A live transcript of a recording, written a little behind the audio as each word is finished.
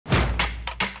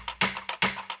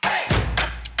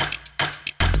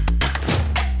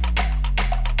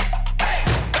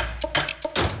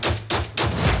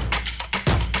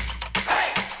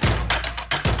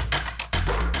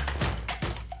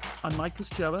Mike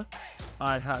Kostrzewa.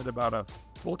 I had about a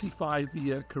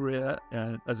 45-year career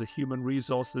as a human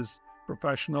resources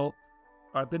professional.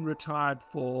 I've been retired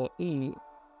for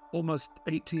almost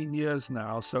 18 years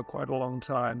now, so quite a long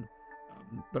time.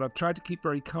 But I've tried to keep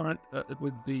very current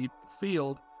with the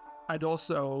field, and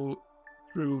also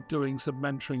through doing some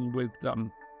mentoring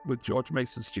with George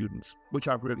Mason students, which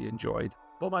I've really enjoyed.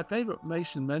 Well, my favorite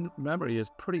Mason memory is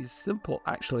pretty simple,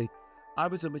 actually. I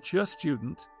was a mature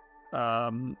student.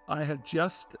 I had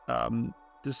just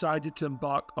decided to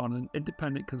embark on an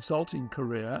independent consulting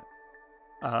career,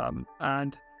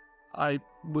 and I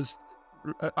was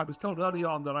told early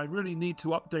on that I really need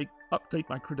to update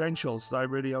my credentials. I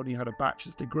really only had a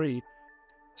bachelor's degree,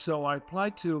 so I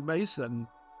applied to Mason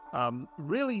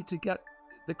really to get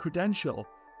the credential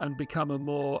and become a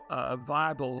more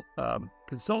viable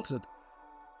consultant.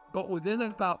 But within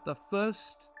about the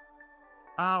first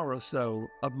hour or so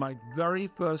of my very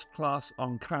first class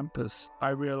on campus, I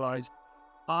realized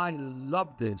I love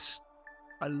this.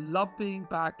 I love being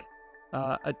back.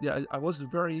 I was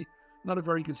not a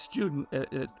very good student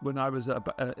when I was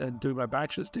doing my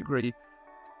bachelor's degree,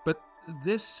 but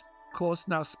this course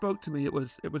now spoke to me. It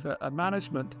was a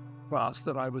management class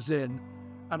that I was in,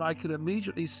 and I could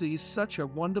immediately see such a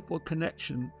wonderful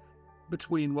connection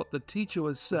between what the teacher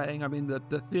was saying, I mean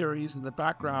the theories and the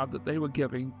background that they were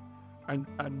giving,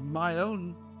 and my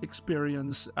own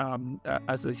experience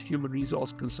as a human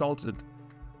resource consultant.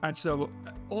 And so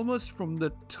almost from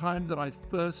the time that I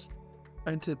first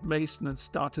entered Mason and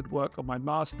started work on my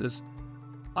master's,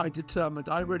 I determined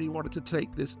I really wanted to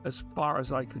take this as far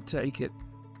as I could take it,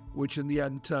 which in the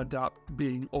end turned out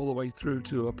being all the way through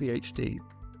to a PhD.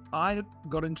 I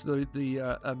got into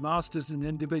the Master's in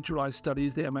Individualized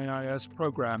Studies, the MAIS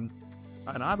program,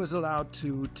 and I was allowed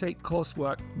to take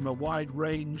coursework from a wide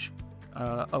range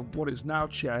of what is now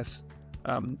CHSS,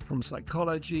 from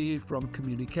psychology, from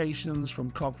communications, from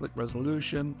conflict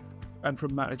resolution, and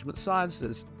from management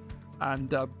sciences.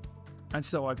 And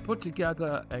so I put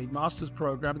together a master's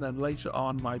program, and then later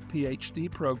on my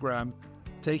PhD program,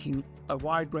 taking a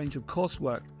wide range of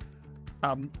coursework.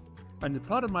 And as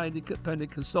part of my independent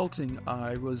consulting,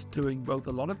 I was doing both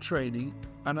a lot of training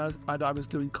and I was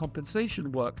doing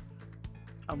compensation work.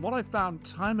 And what I found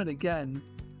time and again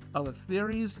are the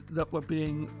theories that were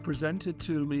being presented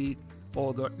to me,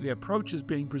 or the approaches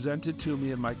being presented to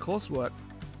me in my coursework,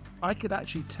 I could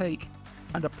actually take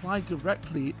and apply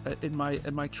directly in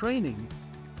my training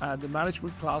and the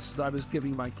management classes I was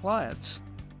giving my clients.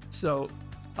 So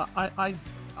I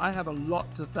have a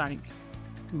lot to thank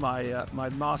my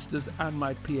master's and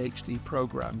my PhD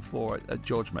program for at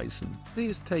George Mason.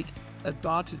 Please take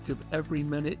advantage of every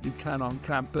minute you can on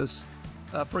campus.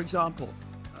 For example,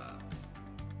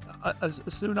 as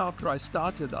soon after I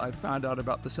started, I found out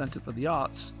about the Center for the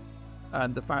Arts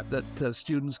and the fact that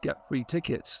students get free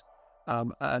tickets.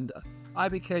 And I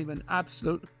became an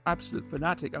absolute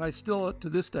fanatic, and I still, to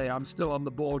this day, I'm still on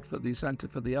the board for the Center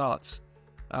for the Arts.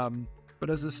 But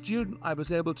as a student, I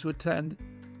was able to attend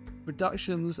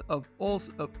productions of all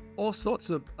sorts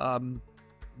of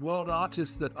world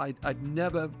artists that I'd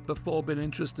never before been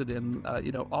interested in,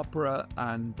 opera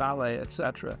and ballet,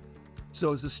 etc.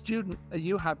 So as a student,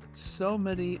 you have so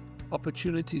many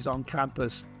opportunities on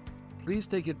campus. Please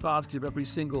take advantage of every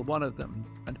single one of them.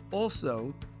 And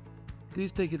also,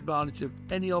 please take advantage of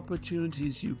any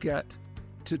opportunities you get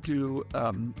to do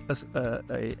an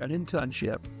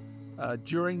internship.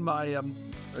 During my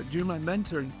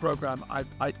mentoring program,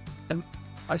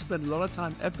 I spend a lot of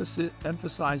time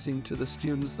emphasizing to the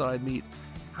students that I meet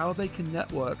how they can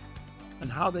network and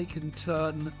how they can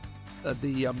turn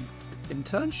the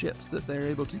internships that they're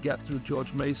able to get through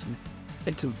George Mason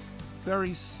into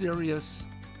very serious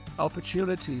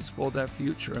opportunities for their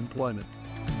future employment.